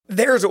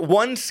There's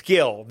one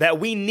skill that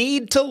we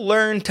need to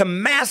learn to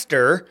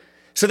master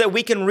so that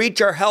we can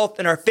reach our health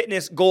and our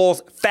fitness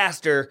goals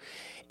faster.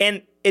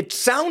 And it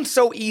sounds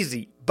so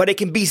easy, but it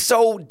can be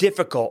so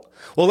difficult.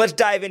 Well, let's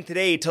dive in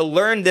today to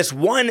learn this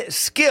one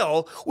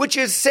skill, which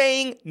is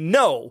saying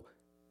no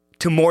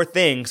to more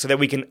things so that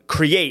we can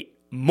create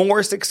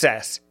more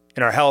success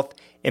in our health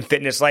and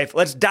fitness life.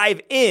 Let's dive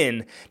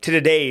in to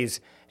today's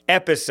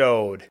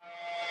episode.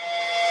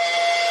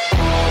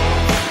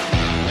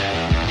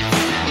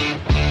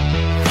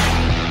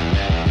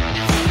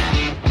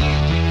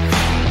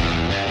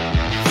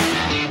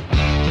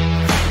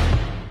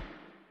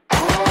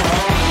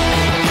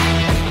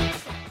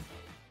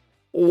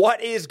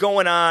 What is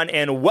going on,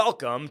 and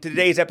welcome to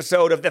today's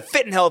episode of the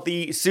Fit and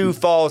Healthy Sioux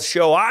Falls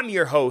Show. I'm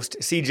your host,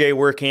 CJ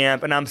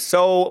Werkamp, and I'm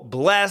so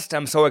blessed,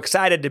 I'm so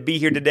excited to be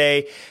here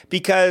today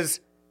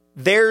because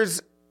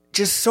there's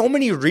just so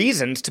many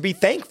reasons to be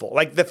thankful.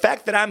 Like the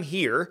fact that I'm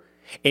here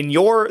and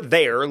you're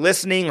there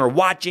listening or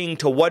watching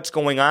to what's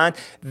going on,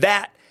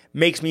 that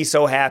makes me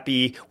so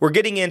happy. We're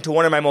getting into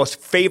one of my most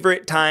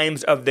favorite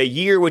times of the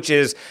year, which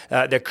is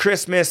the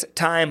Christmas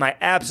time. I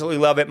absolutely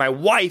love it. My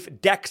wife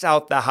decks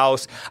out the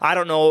house. I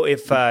don't know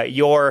if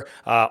you're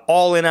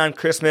all in on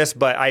Christmas,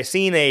 but I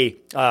seen a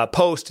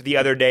post the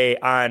other day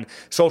on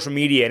social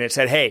media, and it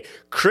said, hey,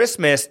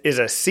 Christmas is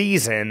a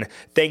season,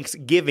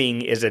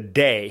 Thanksgiving is a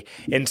day.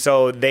 And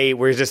so they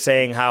were just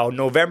saying how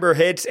November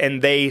hits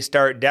and they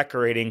start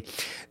decorating.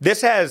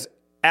 This has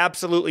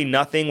absolutely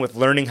nothing with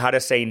learning how to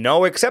say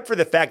no, except for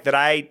the fact that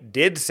I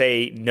did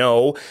say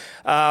no,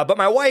 but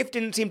my wife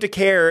didn't seem to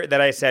care that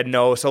I said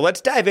no. So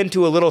let's dive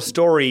into a little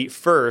story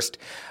first.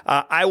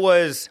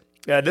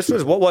 This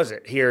was, what was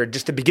it here?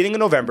 Just the beginning of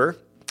November.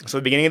 So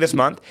the beginning of this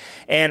month,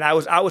 and I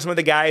was out with some of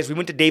the guys. We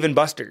went to Dave &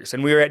 Buster's,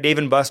 and we were at Dave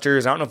 &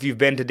 Buster's. I don't know if you've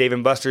been to Dave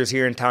 & Buster's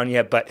here in town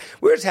yet, but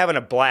we were just having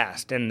a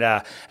blast.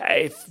 And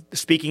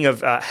speaking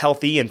of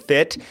healthy and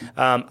fit,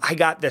 I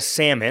got the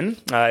salmon.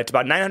 It's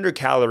about 900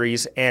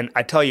 calories, and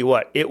I tell you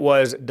what, it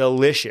was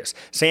delicious.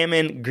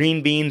 Salmon,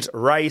 green beans,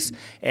 rice,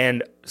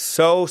 and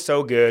so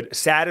good.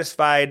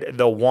 Satisfied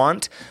the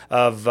want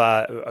of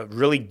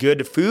really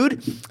good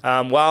food.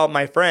 While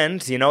my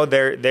friends,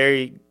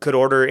 they could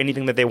order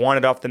anything that they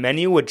wanted off the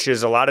menu, which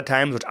is a lot of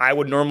times, which I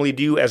would normally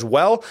do as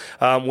well,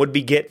 would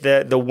be get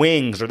the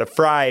wings or the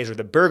fries or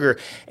the burger.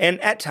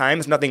 And at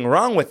times, nothing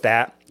wrong with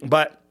that,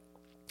 but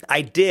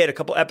I did a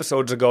couple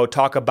episodes ago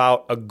talk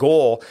about a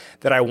goal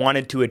that I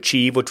wanted to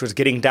achieve, which was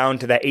getting down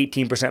to that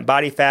 18%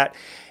 body fat.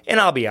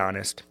 And I'll be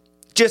honest,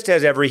 just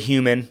as every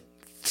human,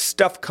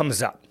 stuff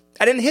comes up.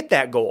 I didn't hit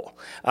that goal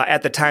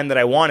at the time that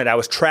I wanted. I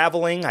was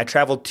traveling. I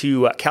traveled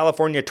to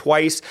California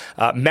twice,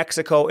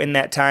 Mexico in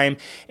that time,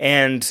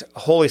 and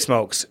holy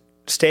smokes,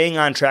 staying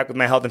on track with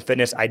my health and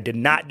fitness, I did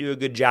not do a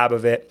good job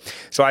of it.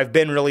 So I've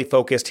been really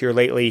focused here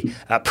lately.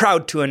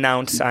 Proud to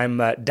announce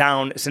I'm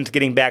down since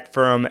getting back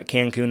from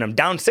Cancun. I'm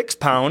down 6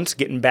 pounds,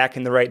 getting back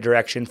in the right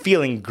direction,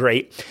 feeling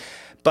great.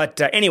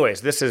 But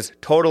anyways, this is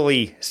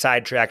totally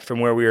sidetracked from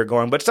where we were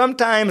going. But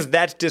sometimes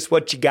that's just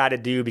what you got to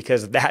do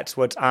because that's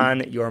what's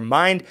on your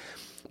mind.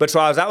 But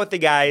so I was out with the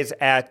guys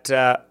at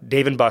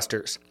Dave &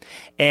 Buster's,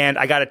 and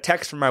I got a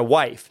text from my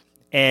wife,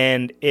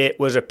 and it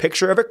was a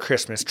picture of a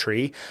Christmas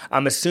tree.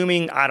 I'm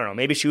assuming, I don't know,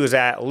 maybe she was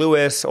at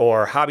Lewis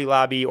or Hobby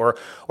Lobby or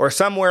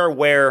somewhere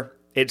where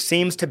it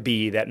seems to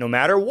be that no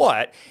matter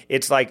what,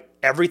 it's like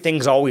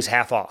everything's always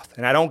half off.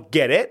 And I don't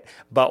get it,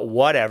 but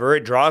whatever.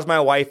 It draws my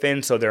wife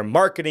in, so their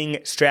marketing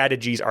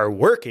strategies are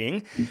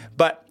working.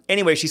 But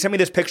anyway, she sent me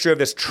this picture of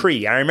this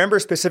tree. I remember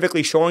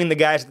specifically showing the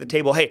guys at the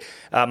table, hey,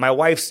 my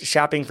wife's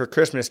shopping for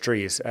Christmas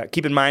trees.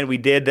 Keep in mind, we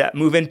did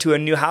move into a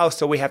new house,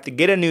 so we have to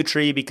get a new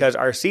tree because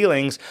our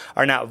ceilings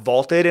are not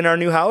vaulted in our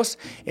new house.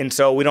 And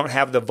so we don't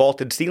have the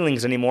vaulted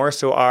ceilings anymore.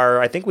 So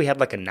I think we had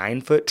like a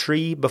 9-foot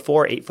tree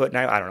before, 8-foot,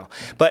 9, I don't know.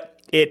 But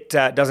it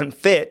doesn't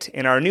fit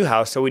in our new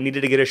house, so we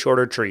needed to get a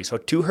shorter tree. So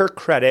to her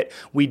credit,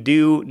 we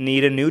do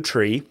need a new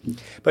tree.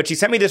 But she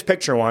sent me this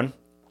picture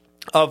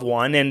of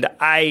one, and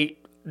I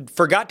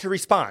forgot to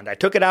respond. I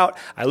took it out,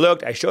 I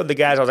looked, I showed the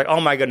guys, I was like,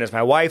 oh my goodness,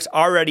 my wife's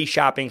already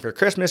shopping for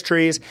Christmas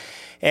trees,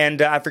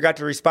 and I forgot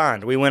to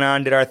respond. We went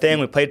on, did our thing,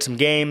 we played some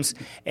games,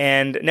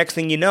 and next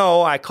thing you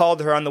know, I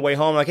called her on the way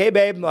home, like, hey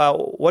babe,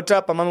 what's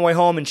up? I'm on the way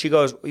home, and she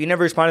goes, you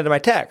never responded to my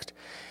text.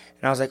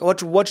 And I was like,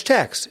 what's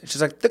text? And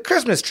she's like, the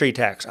Christmas tree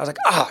text. I was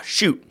like,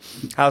 shoot.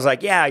 I was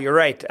like, yeah, you're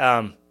right.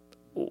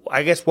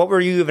 I guess, what were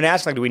you even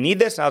asking? Like, do we need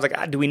this? And I was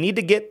like, do we need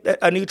to get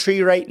a new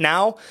tree right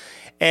now?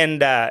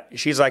 And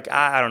she's like,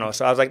 I don't know.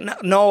 So I was like,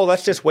 no,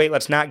 let's just wait.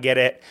 Let's not get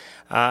it.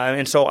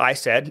 And so I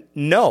said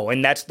no.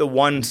 And that's the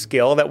one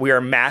skill that we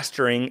are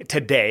mastering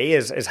today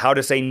is how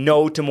to say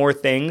no to more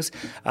things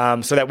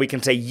so that we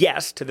can say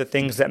yes to the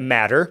things that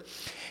matter.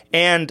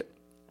 And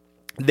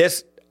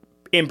this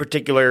in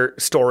particular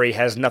story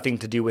has nothing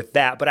to do with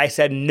that, but I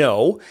said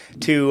no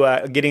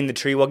to getting the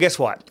tree. Well, guess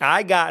what?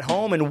 I got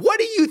home, and what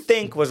do you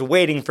think was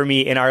waiting for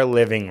me in our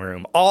living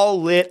room?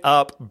 All lit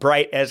up,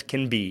 bright as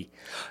can be.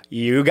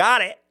 You got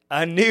it.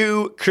 a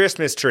new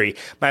Christmas tree.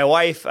 My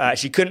wife,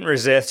 she couldn't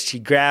resist. She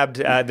grabbed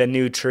the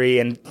new tree,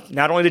 and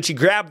not only did she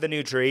grab the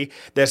new tree,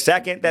 the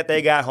second that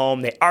they got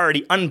home, they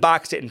already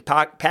unboxed it and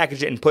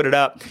packaged it and put it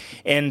up.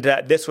 And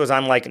this was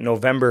on like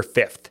November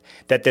 5th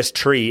that this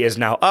tree is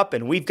now up,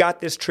 and we've got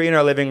this tree in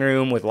our living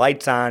room with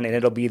lights on, and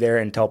it'll be there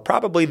until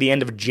probably the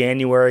end of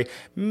January,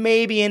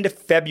 maybe into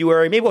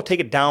February. Maybe we'll take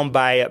it down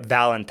by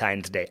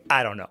Valentine's Day.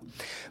 I don't know.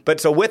 But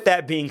so with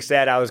that being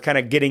said, I was kind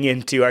of getting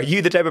into, are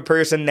you the type of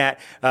person that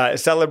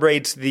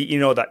celebrates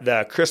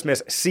the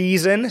Christmas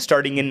season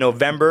starting in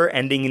November,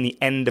 ending in the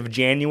end of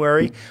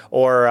January,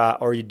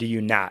 or do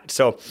you not?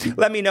 So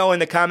let me know in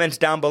the comments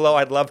down below.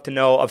 I'd love to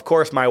know. Of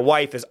course, my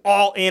wife is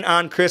all in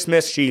on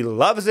Christmas. She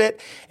loves it.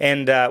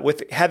 And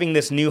with having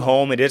this new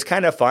home, it is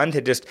kind of fun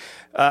to just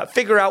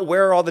figure out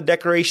where are all the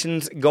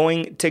decorations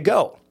going to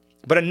go.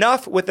 But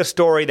enough with a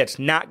story that's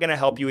not going to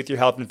help you with your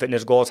health and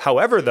fitness goals.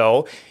 However,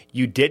 though,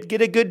 you did get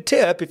a good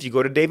tip. If you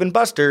go to Dave &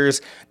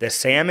 Buster's, the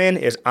salmon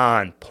is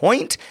on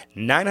point,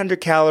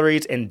 900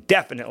 calories, and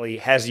definitely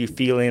has you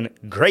feeling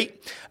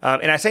great.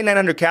 And I say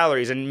 900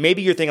 calories, and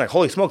maybe you're thinking like,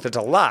 holy smokes, that's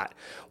a lot.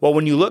 Well,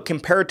 when you look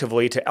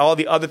comparatively to all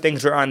the other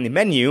things that are on the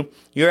menu,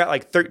 you're at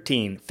like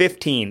 13,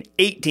 15,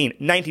 18,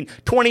 19,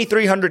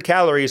 2,300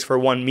 calories for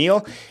one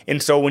meal.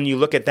 And so when you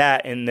look at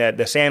that and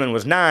the salmon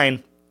was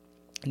 9,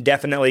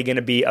 definitely going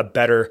to be a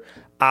better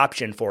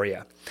option for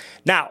you.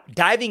 Now,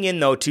 diving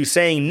in though to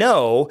saying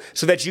no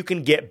so that you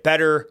can get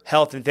better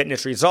health and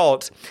fitness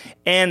results.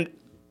 And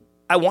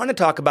I want to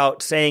talk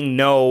about saying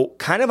no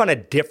kind of on a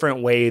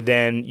different way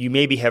than you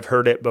maybe have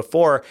heard it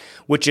before,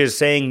 which is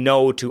saying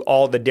no to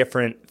all the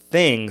different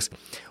things.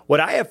 What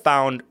I have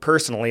found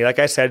personally, like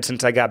I said,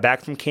 since I got back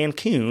from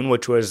Cancun,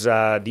 which was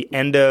the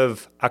end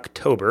of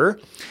October,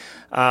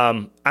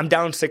 I'm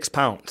down 6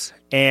 pounds.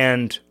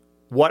 And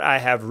what I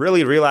have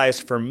really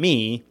realized for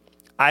me,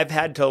 I've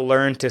had to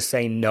learn to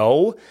say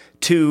no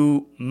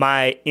to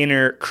my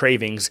inner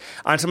cravings.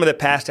 On some of the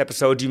past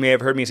episodes, you may have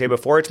heard me say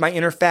before, it's my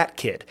inner fat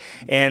kid.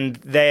 And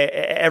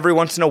every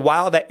once in a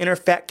while, that inner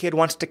fat kid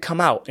wants to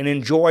come out and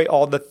enjoy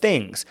all the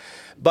things.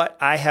 But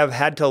I have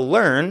had to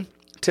learn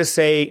to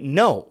say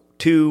no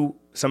to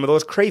some of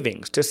those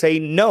cravings, to say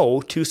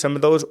no to some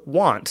of those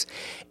wants.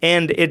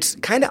 And it's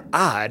kind of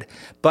odd,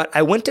 but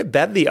I went to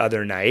bed the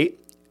other night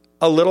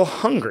a little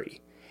hungry.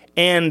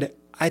 And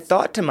I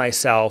thought to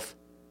myself,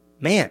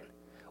 man,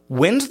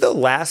 when's the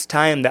last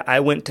time that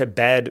I went to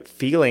bed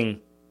feeling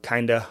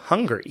kind of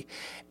hungry?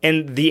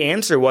 And the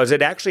answer was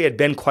it actually had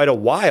been quite a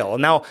while.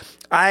 Now,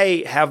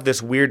 I have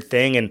this weird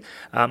thing, and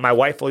my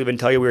wife will even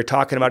tell you, we were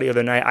talking about it the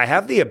other night, I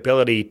have the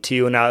ability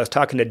to, and I was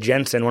talking to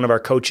Jensen, one of our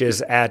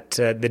coaches at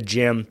the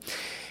gym,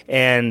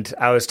 and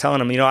I was telling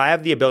him, I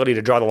have the ability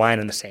to draw the line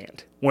in the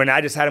sand. When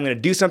I decide I'm going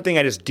to do something,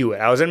 I just do it.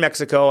 I was in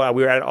Mexico.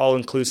 We were at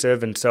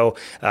all-inclusive, and so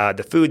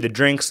the food, the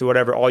drinks,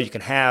 whatever, all you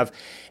can have.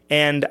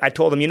 And I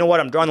told him, you know what?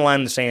 I'm drawing the line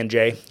in the sand,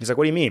 Jay. He's like,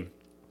 what do you mean?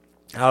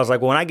 I was like,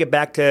 well, when I get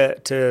back to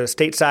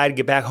stateside,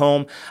 get back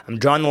home, I'm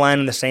drawing the line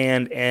in the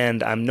sand,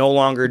 and I'm no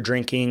longer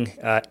drinking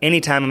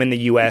anytime I'm in the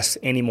U.S.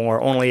 anymore,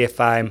 only if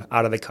I'm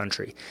out of the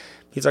country.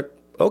 He's like,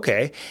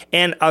 okay.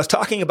 And I was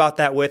talking about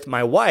that with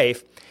my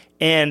wife,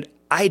 and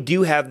I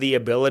do have the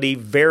ability,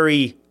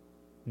 very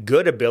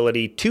good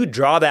ability, to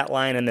draw that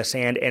line in the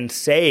sand and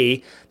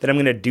say that I'm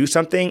going to do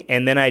something,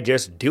 and then I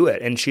just do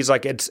it. And she's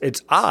like,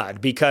 it's odd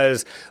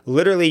because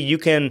literally you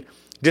can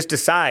just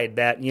decide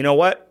that, you know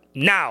what?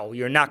 Now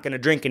you're not going to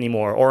drink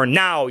anymore, or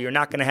now you're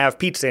not going to have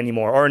pizza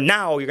anymore, or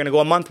now you're going to go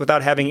a month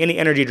without having any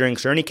energy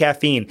drinks or any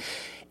caffeine.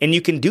 And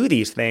you can do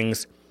these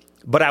things.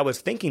 But I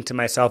was thinking to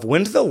myself,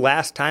 when's the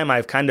last time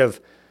I've kind of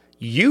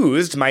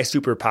used my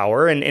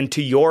superpower? And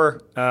to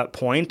your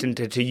point, and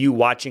to you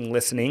watching,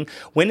 listening,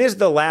 when is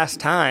the last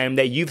time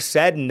that you've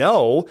said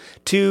no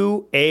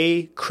to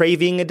a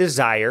craving, a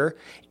desire,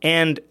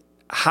 and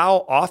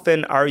how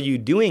often are you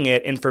doing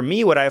it? And for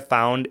me, what I've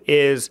found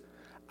is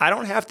I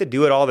don't have to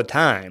do it all the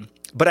time,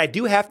 but I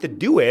do have to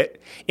do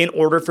it in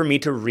order for me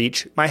to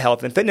reach my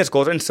health and fitness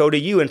goals, and so do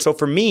you. And so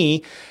for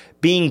me,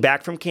 being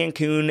back from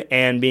Cancun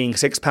and being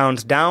 6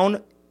 pounds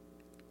down,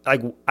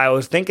 like I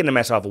was thinking to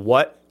myself,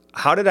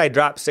 how did I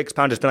drop 6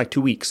 pounds? It's been like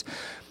 2 weeks.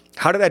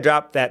 How did I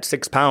drop that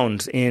 6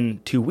 pounds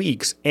in 2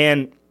 weeks?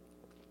 And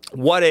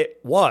what it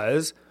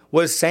was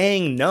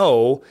saying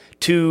no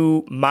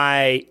to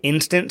my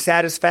instant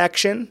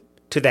satisfaction,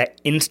 to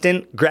that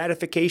instant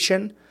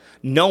gratification,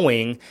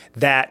 knowing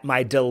that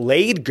my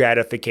delayed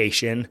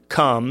gratification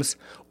comes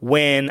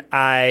when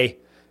I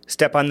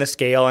step on the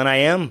scale and I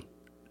am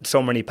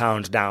so many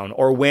pounds down,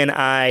 or when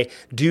I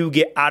do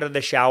get out of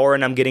the shower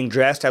and I'm getting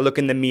dressed, I look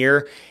in the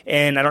mirror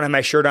and I don't have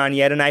my shirt on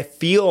yet and I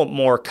feel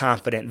more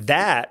confident.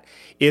 That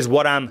is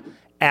what I'm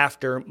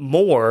after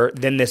more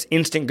than this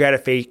instant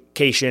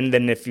gratification,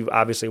 than if you've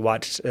obviously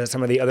watched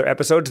some of the other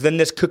episodes, than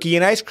this cookie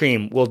and ice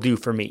cream will do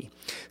for me.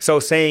 So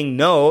saying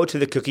no to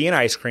the cookie and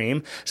ice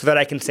cream so that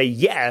I can say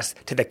yes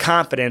to the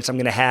confidence I'm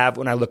going to have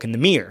when I look in the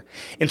mirror.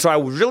 And so I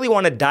really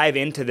want to dive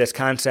into this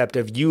concept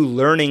of you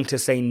learning to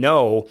say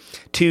no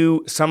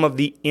to some of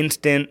the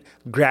instant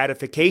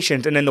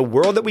gratifications. And in the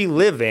world that we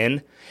live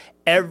in,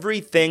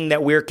 everything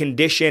that we're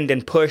conditioned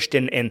and pushed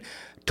and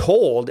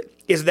told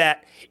is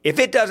that if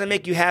it doesn't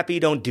make you happy,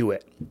 don't do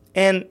it.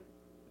 And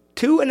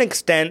to an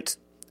extent,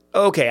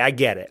 okay, I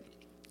get it.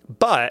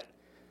 But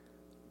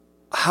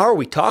how are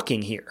we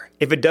talking here?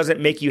 If it doesn't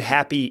make you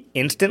happy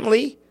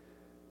instantly,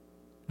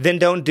 then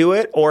don't do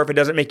it. Or if it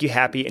doesn't make you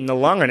happy in the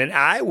long run. And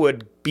I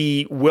would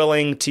be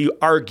willing to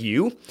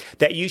argue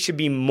that you should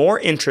be more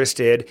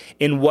interested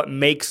in what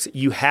makes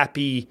you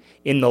happy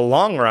in the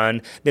long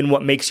run than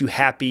what makes you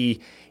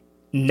happy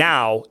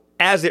now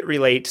as it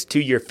relates to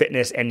your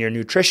fitness and your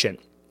nutrition.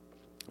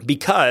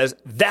 Because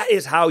that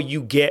is how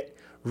you get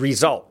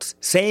results.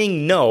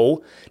 Saying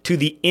no to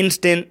the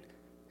instant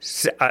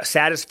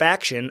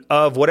satisfaction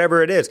of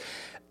whatever it is.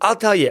 I'll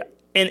tell you,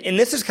 and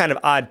this is kind of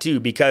odd too,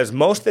 because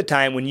most of the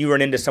time when you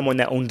run into someone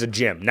that owns a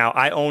gym. Now,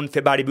 I own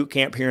Fit Body Boot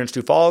Camp here in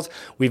Sioux Falls.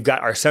 We've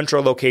got our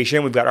central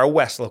location. We've got our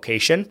west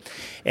location.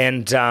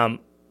 And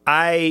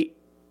I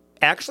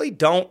actually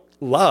don't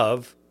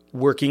love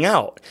working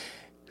out.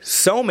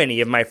 So many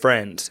of my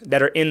friends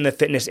that are in the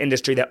fitness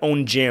industry that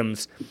own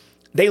gyms,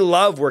 they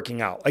love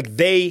working out. Like,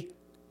 they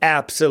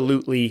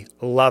absolutely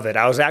love it.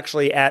 I was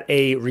actually at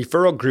a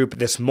referral group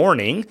this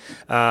morning,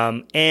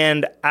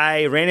 and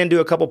I ran into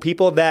a couple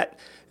people that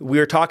we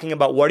were talking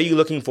about what are you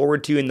looking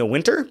forward to in the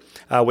winter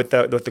with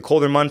the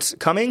colder months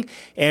coming.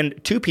 And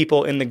two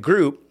people in the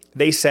group,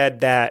 they said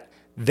that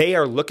they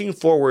are looking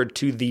forward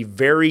to the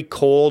very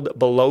cold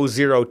below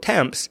zero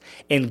temps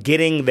and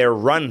getting their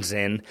runs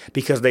in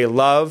because they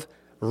love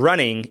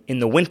running in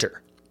the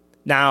winter.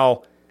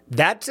 Now,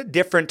 that's a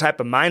different type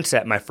of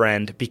mindset, my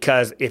friend,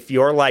 because if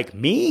you're like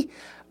me,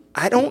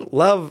 I don't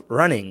love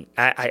running.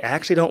 I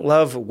actually don't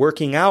love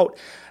working out.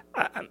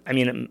 I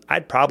mean,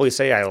 I'd probably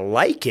say I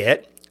like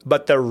it,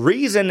 but the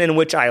reason in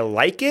which I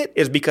like it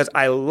is because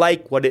I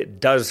like what it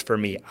does for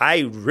me.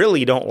 I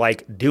really don't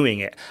like doing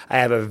it. I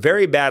have a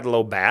very bad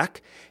low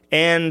back,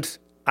 and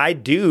I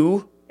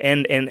do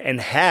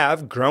and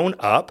have grown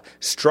up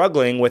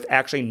struggling with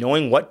actually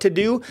knowing what to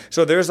do.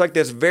 So there's like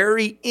this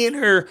very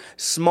inner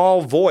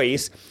small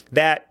voice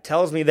that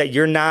tells me that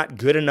you're not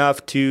good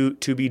enough to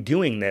be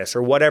doing this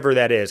or whatever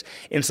that is.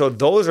 And so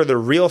those are the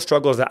real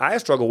struggles that I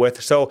struggle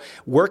with. So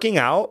working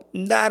out,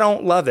 I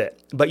don't love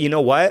it. But you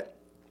know what?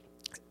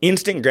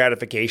 Instant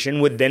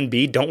gratification would then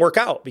be don't work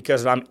out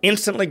because I'm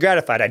instantly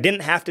gratified. I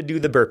didn't have to do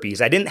the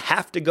burpees. I didn't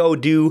have to go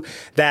do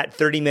that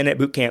 30-minute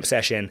boot camp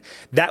session.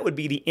 That would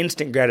be the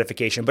instant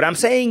gratification. But I'm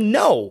saying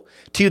no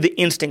to the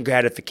instant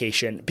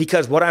gratification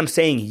because what I'm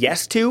saying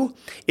yes to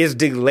is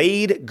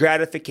delayed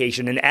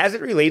gratification. And as it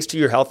relates to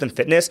your health and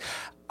fitness,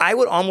 I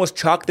would almost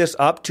chalk this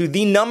up to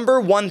the number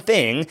one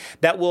thing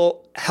that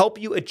will help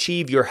you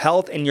achieve your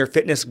health and your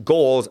fitness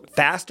goals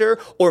faster,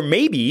 or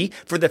maybe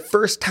for the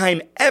first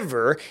time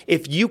ever,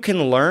 if you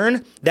can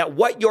learn that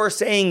what you're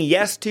saying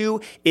yes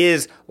to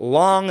is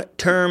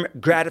long-term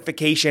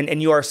gratification and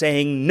you are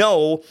saying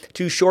no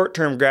to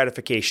short-term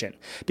gratification.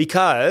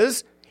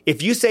 Because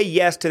if you say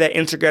yes to that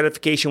instant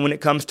gratification when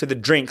it comes to the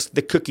drinks,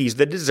 the cookies,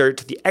 the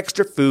desserts, the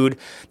extra food,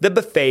 the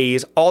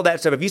buffets, all that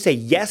stuff, if you say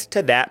yes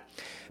to that,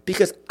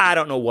 because I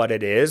don't know what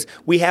it is.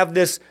 We have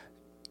this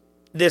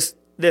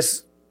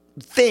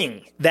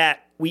thing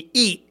that we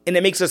eat and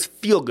it makes us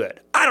feel good.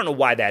 I don't know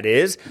why that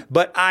is,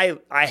 but I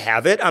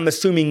have it. I'm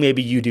assuming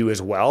maybe you do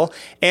as well.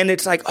 And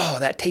it's like, oh,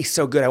 that tastes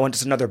so good. I want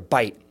just another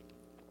bite.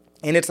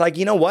 And it's like,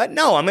 you know what?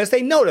 No, I'm going to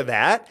say no to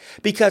that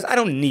because I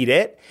don't need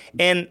it.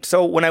 And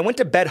so when I went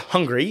to bed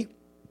hungry,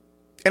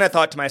 and I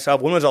thought to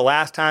myself, when was the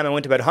last time I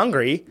went to bed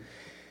hungry?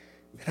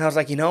 And I was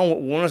like,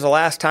 when was the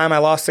last time I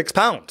lost 6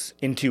 pounds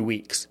in 2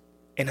 weeks?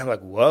 And I'm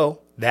like,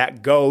 whoa,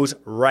 that goes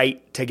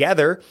right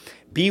together.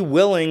 Be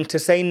willing to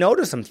say no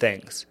to some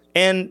things.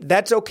 And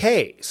that's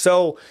okay.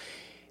 So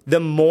the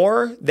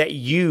more that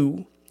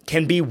you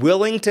can be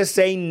willing to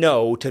say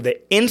no to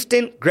the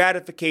instant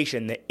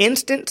gratification, the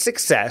instant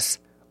success,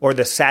 or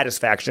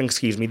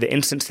the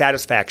instant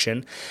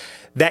satisfaction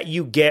that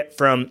you get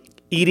from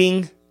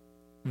eating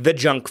the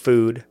junk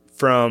food,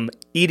 from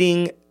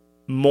eating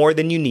more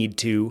than you need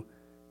to,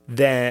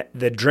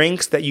 the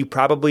drinks that you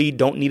probably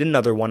don't need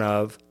another one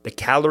of, the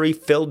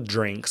calorie-filled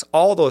drinks,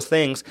 all those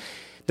things,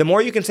 the more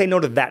you can say no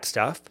to that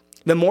stuff,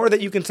 the more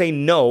that you can say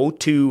no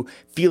to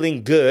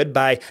feeling good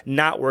by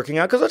not working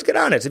out. Because let's get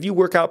honest, if you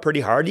work out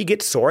pretty hard, you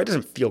get sore, it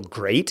doesn't feel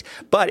great.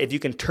 But if you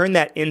can turn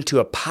that into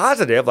a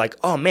positive, like,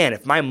 oh man,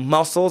 if my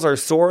muscles are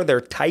sore, they're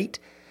tight,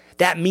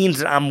 that means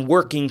that I'm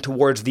working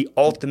towards the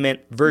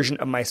ultimate version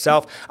of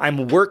myself.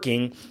 I'm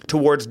working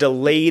towards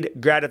delayed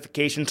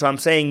gratification. So I'm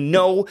saying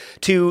no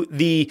to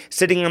the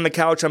sitting on the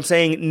couch. I'm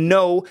saying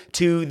no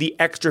to the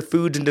extra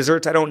foods and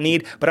desserts I don't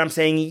need, but I'm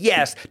saying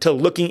yes to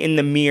looking in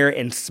the mirror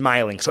and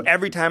smiling. So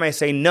every time I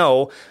say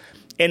no,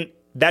 and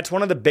that's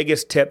one of the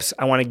biggest tips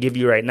I want to give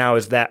you right now,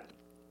 is that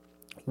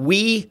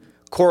we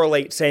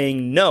correlate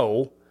saying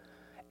no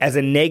as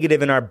a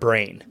negative in our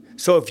brain.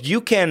 So if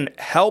you can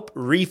help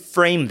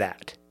reframe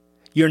that,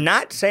 you're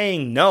not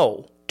saying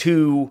no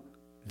to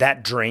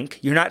that drink.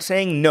 You're not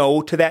saying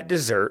no to that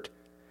dessert.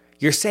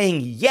 You're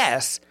saying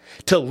yes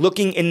to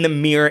looking in the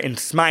mirror and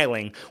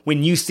smiling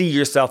when you see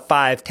yourself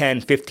 5,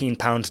 10, 15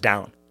 pounds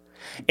down.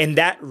 And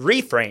that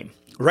reframe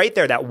right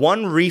there, that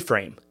one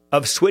reframe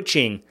of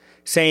switching,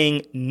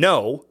 saying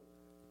no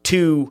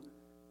to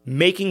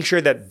making sure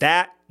that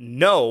that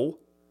no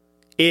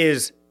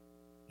is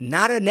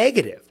not a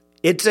negative.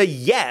 It's a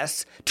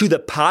yes to the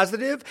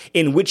positive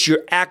in which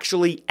you're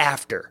actually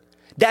after.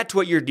 That's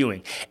what you're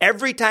doing.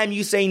 Every time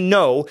you say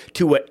no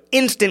to an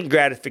instant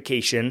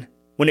gratification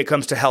when it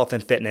comes to health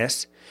and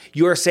fitness,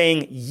 you are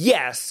saying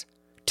yes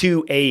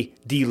to a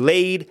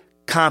delayed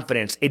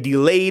confidence, a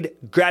delayed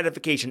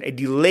gratification, a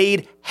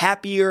delayed,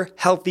 happier,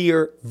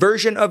 healthier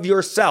version of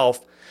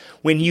yourself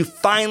when you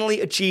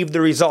finally achieve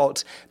the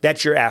results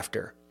that you're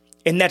after.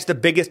 And that's the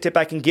biggest tip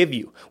I can give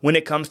you when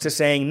it comes to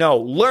saying no.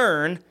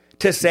 Learn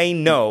to say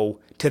no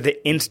to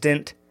the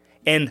instant,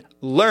 and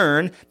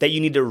learn that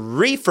you need to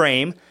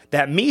reframe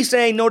that me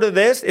saying no to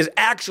this is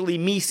actually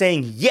me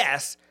saying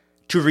yes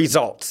to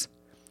results.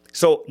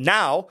 So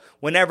now,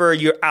 whenever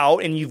you're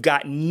out and you've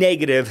got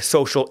negative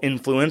social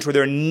influence where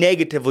they're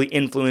negatively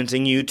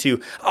influencing you to,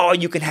 oh,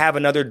 you can have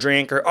another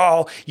drink, or,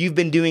 oh, you've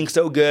been doing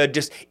so good,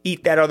 just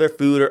eat that other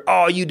food, or,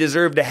 oh, you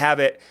deserve to have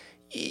it.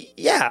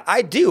 Yeah,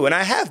 I do, and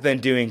I have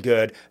been doing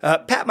good.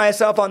 Pat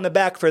myself on the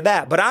back for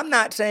that. But I'm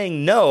not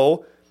saying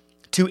no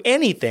to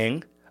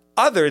anything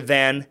other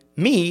than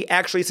me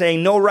actually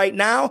saying no right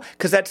now,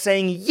 because that's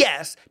saying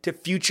yes to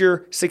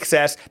future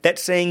success.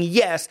 That's saying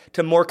yes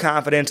to more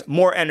confidence,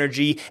 more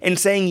energy, and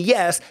saying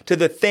yes to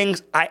the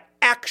things I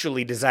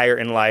actually desire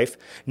in life,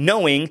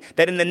 knowing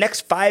that in the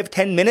next 5,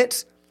 10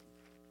 minutes,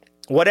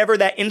 whatever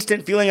that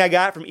instant feeling I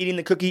got from eating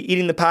the cookie,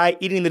 eating the pie,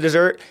 eating the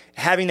dessert,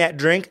 having that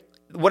drink,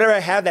 whatever I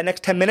have that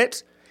next 10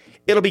 minutes,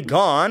 it'll be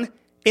gone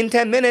in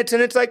 10 minutes.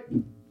 And it's like,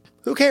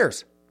 who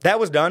cares? That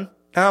was done.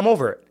 Now I'm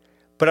over it.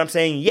 But I'm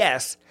saying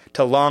yes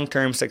to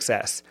long-term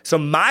success. So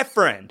my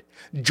friend,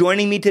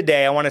 joining me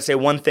today, I want to say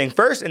one thing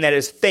first, and that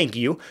is thank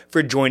you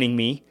for joining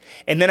me.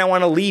 And then I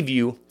want to leave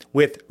you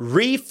with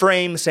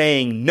reframe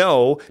saying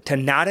no to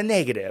not a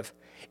negative.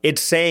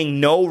 It's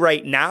saying no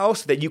right now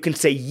so that you can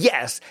say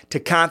yes to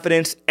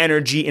confidence,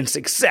 energy, and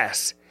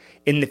success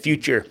in the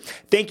future.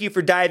 Thank you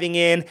for diving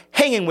in,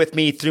 hanging with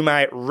me through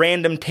my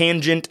random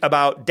tangent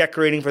about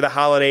decorating for the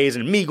holidays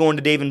and me going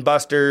to Dave &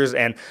 Buster's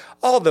and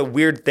all the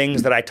weird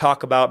things that I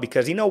talk about,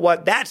 because you know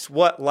what? That's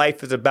what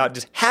life is about.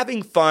 Just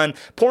having fun,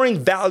 pouring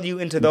value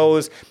into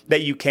those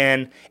that you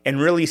can, and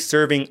really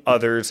serving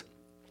others.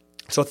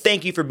 So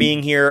thank you for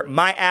being here.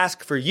 My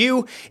ask for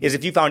you is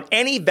if you found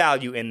any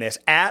value in this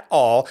at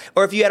all,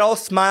 or if you at all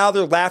smiled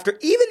or laughed, or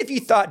even if you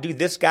thought, dude,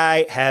 this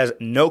guy has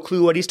no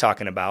clue what he's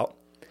talking about,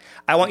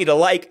 I want you to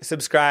like,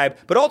 subscribe,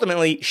 but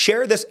ultimately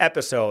share this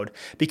episode,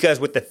 because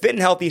with the Fit and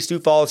Healthy Sioux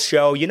Falls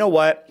show, you know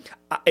what?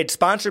 It's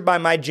sponsored by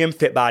my gym,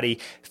 FitBody.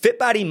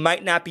 FitBody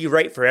might not be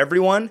right for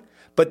everyone,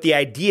 but the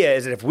idea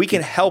is that if we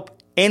can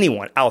help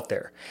anyone out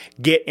there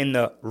get in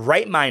the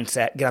right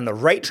mindset, get on the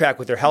right track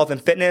with their health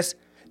and fitness,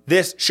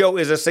 this show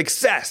is a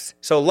success.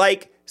 So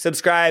like,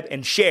 subscribe,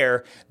 and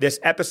share this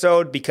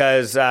episode,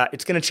 because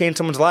it's going to change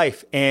someone's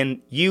life.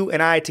 And you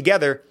and I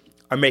together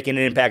are making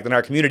an impact on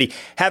our community.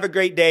 Have a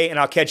great day, and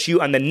I'll catch you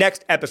on the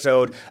next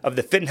episode of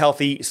the Fit and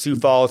Healthy Sioux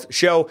Falls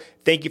show.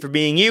 Thank you for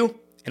being you,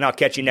 and I'll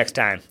catch you next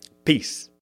time. Peace.